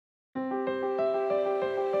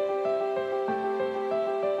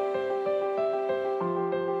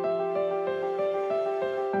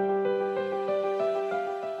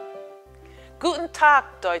Tag,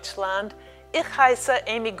 Deutschland. Ich heiße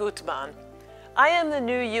Amy Gutmann. I am the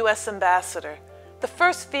new U.S. ambassador, the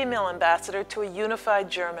first female ambassador to a unified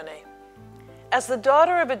Germany. As the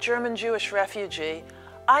daughter of a German Jewish refugee,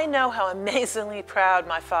 I know how amazingly proud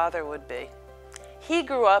my father would be. He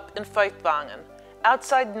grew up in Feuchtwangen,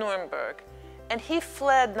 outside Nuremberg, and he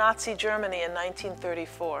fled Nazi Germany in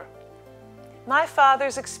 1934. My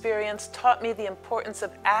father's experience taught me the importance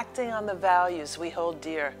of acting on the values we hold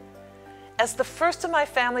dear. As the first of my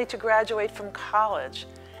family to graduate from college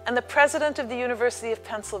and the president of the University of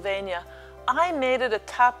Pennsylvania, I made it a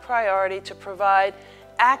top priority to provide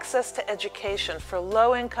access to education for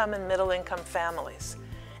low-income and middle-income families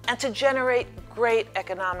and to generate great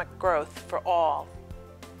economic growth for all.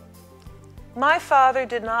 My father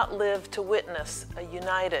did not live to witness a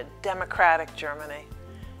united, democratic Germany.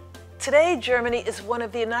 Today, Germany is one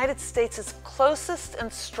of the United States' closest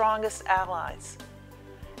and strongest allies.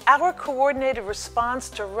 Our coordinated response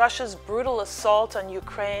to Russia's brutal assault on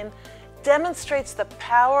Ukraine demonstrates the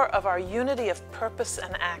power of our unity of purpose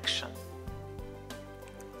and action.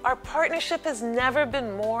 Our partnership has never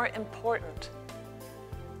been more important.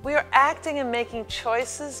 We are acting and making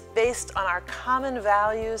choices based on our common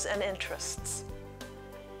values and interests.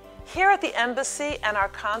 Here at the Embassy and our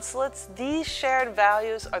consulates, these shared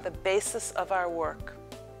values are the basis of our work.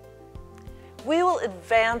 We will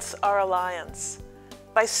advance our alliance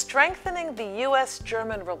by strengthening the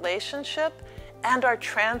U.S.-German relationship and our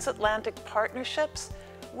transatlantic partnerships.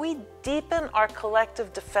 We deepen our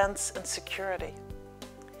collective defense and security.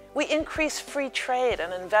 We increase free trade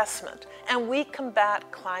and investment, and we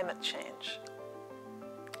combat climate change.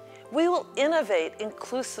 We will innovate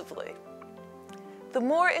inclusively. The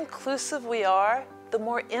more inclusive we are, the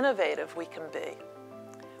more innovative we can be.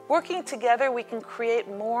 Working together, we can create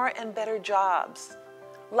more and better jobs,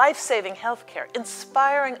 life-saving healthcare,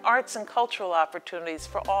 inspiring arts and cultural opportunities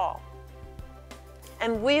for all.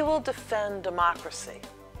 And we will defend democracy.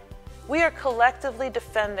 We are collectively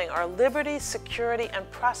defending our liberty, security, and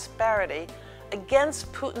prosperity against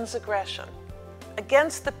Putin's aggression,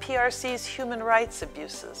 against the PRC's human rights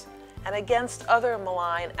abuses, and against other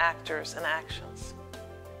malign actors and actions.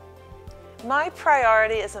 My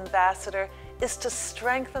priority as ambassador is to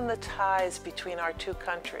strengthen the ties between our two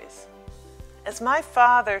countries. As my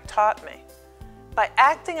father taught me, by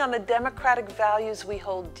acting on the democratic values we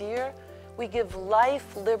hold dear, we give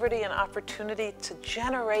life, liberty, and opportunity to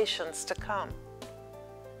generations to come.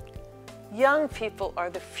 Young people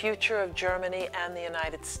are the future of Germany and the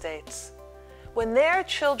United States. When their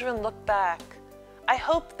children look back, I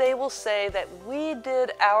hope they will say that we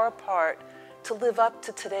did our part to live up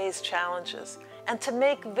to today's challenges and to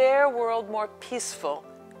make their world more peaceful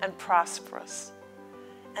and prosperous.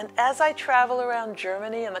 And as I travel around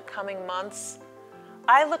Germany in the coming months,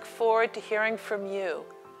 I look forward to hearing from you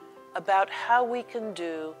about how we can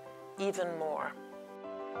do even more.